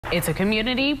It's a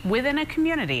community within a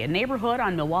community. A neighborhood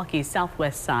on Milwaukee's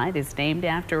southwest side is named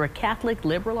after a Catholic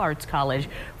liberal arts college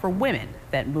for women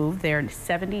that moved there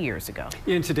 70 years ago.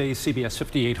 In today's CBS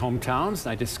 58 Hometowns,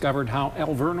 I discovered how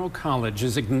Alverno College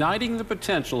is igniting the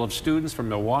potential of students from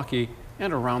Milwaukee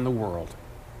and around the world.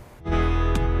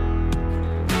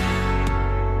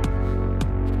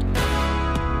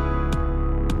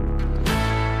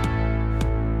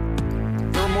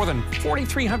 More than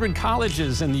 4,300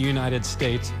 colleges in the United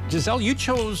States. Giselle, you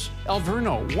chose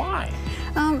Alverno. Why?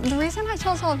 The reason I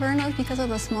chose Alverno is because of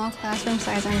the small classroom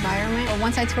size environment. But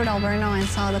once I toured Alverno and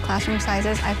saw the classroom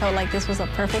sizes, I felt like this was a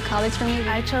perfect college for me.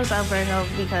 I chose Alverno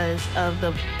because of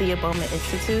the Thea Bowman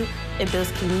Institute. It builds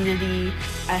community.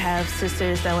 I have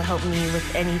sisters that will help me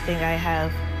with anything I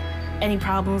have any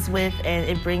problems with, and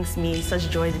it brings me such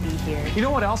joy to be here. You know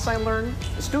what else I learned?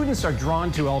 Students are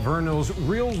drawn to Alverno's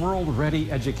real-world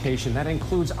ready education. That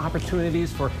includes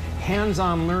opportunities for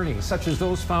hands-on learning, such as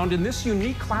those found in this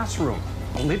unique classroom,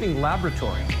 a living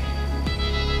laboratory.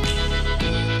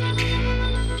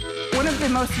 One of the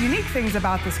most unique things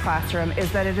about this classroom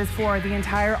is that it is for the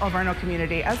entire Alverno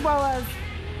community, as well as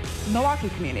Milwaukee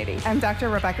community. I'm Dr.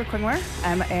 Rebecca Quingler.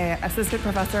 I'm an assistant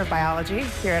professor of biology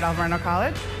here at Alverno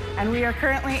College, and we are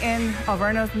currently in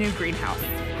Alverno's new greenhouse.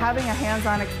 Having a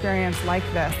hands-on experience like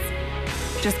this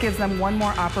just gives them one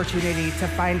more opportunity to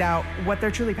find out what they're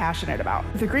truly passionate about.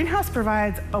 The greenhouse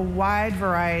provides a wide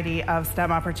variety of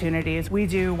STEM opportunities. We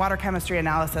do water chemistry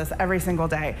analysis every single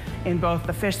day in both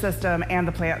the fish system and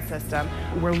the plant system.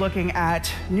 We're looking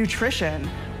at nutrition.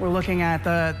 We're looking at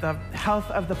the health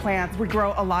of the plants. We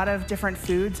grow a lot of different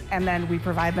foods, and then we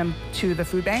provide them to the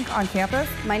food bank on campus.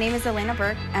 My name is Elena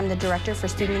Burke. I'm the Director for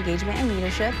Student Engagement and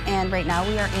Leadership, and right now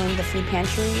we are in the food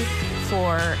pantry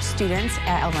for students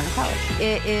at Alverno College.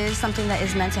 It is something that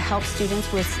is meant to help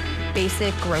students with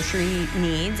basic grocery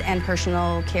needs and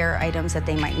personal care items that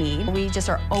they might need. We just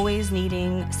are always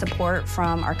needing support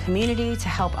from our community to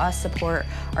help us support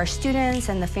our students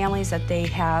and the families that they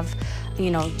have,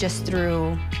 just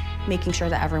through making sure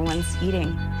that everyone's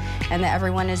eating and that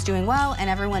everyone is doing well and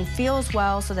everyone feels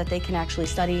well so that they can actually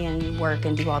study and work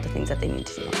and do all the things that they need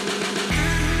to do.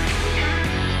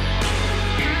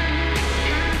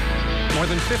 More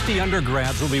than 50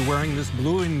 undergrads will be wearing this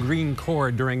blue and green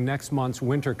cord during next month's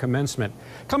winter commencement.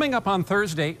 Coming up on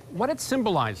Thursday, what it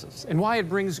symbolizes and why it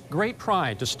brings great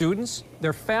pride to students,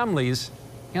 their families,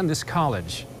 and this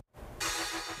college.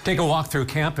 Take a walk through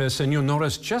campus and you'll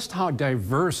notice just how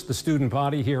diverse the student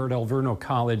body here at Alverno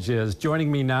College is.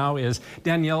 Joining me now is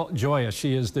Danielle Joya.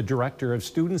 She is the Director of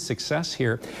Student Success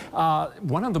here.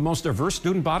 One of the most diverse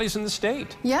student bodies in the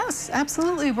state. Yes,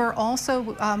 absolutely. We're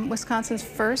also Wisconsin's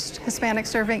first Hispanic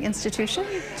serving institution.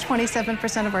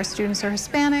 27% of our students are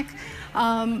Hispanic.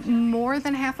 More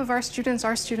than half of our students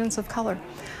are students of color.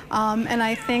 And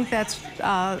I think that's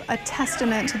a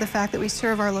testament to the fact that we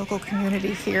serve our local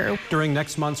community here. During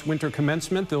next month's winter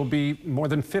commencement, there'll be more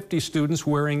than 50 students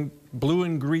wearing blue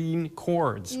and green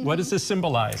cords. What does this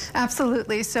symbolize?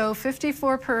 Absolutely. So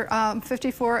 54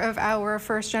 of our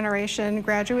first generation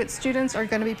graduate students are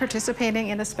going to be participating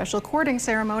in a special cording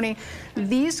ceremony.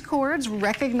 These cords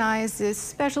recognize this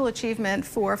special achievement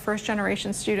for first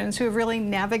generation students who have really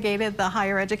navigated the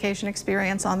higher education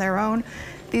experience on their own.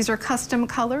 These are custom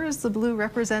colors. The blue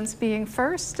represents being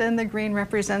first, and the green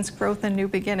represents growth and new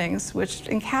beginnings, which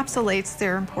encapsulates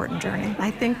their important journey.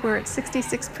 I think we're at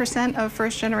 66% of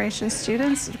first-generation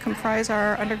students comprise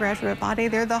our undergraduate body.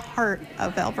 They're the heart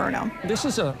of Alverno. This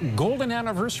is a golden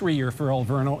anniversary year for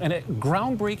Alverno and a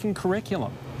groundbreaking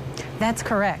curriculum. That's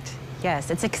correct.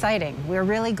 Yes, it's exciting. We're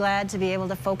really glad to be able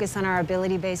to focus on our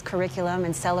ability-based curriculum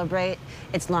and celebrate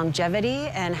its longevity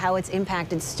and how it's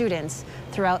impacted students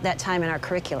throughout that time in our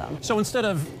curriculum. So instead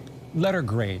of letter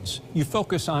grades, you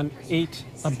focus on 8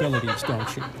 abilities,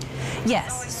 don't you?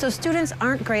 Yes, so students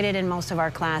aren't graded in most of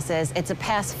our classes. It's a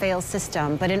pass-fail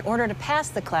system, but in order to pass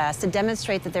the class, to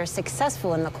demonstrate that they're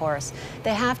successful in the course,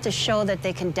 they have to show that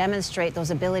they can demonstrate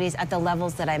those abilities at the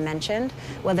levels that I mentioned,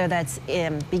 whether that's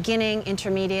in beginning,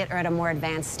 intermediate, or at a more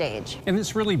advanced stage. And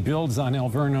this really builds on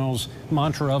Alverno's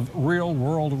mantra of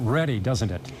real-world ready,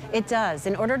 doesn't it? It does.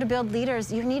 In order to build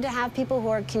leaders, you need to have people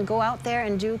who can go out there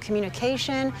and do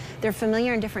communication. They're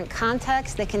familiar in different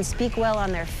contexts. They can speak well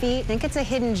on their feet. I think it's a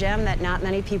hidden gem that not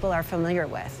many people are familiar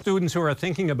with. Students who are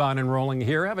thinking about enrolling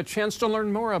here have a chance to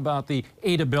learn more about the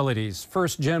 8 Abilities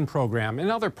First Gen program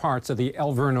and other parts of the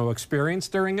Alverno experience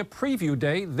during a preview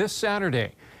day this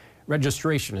Saturday.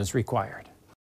 Registration is required.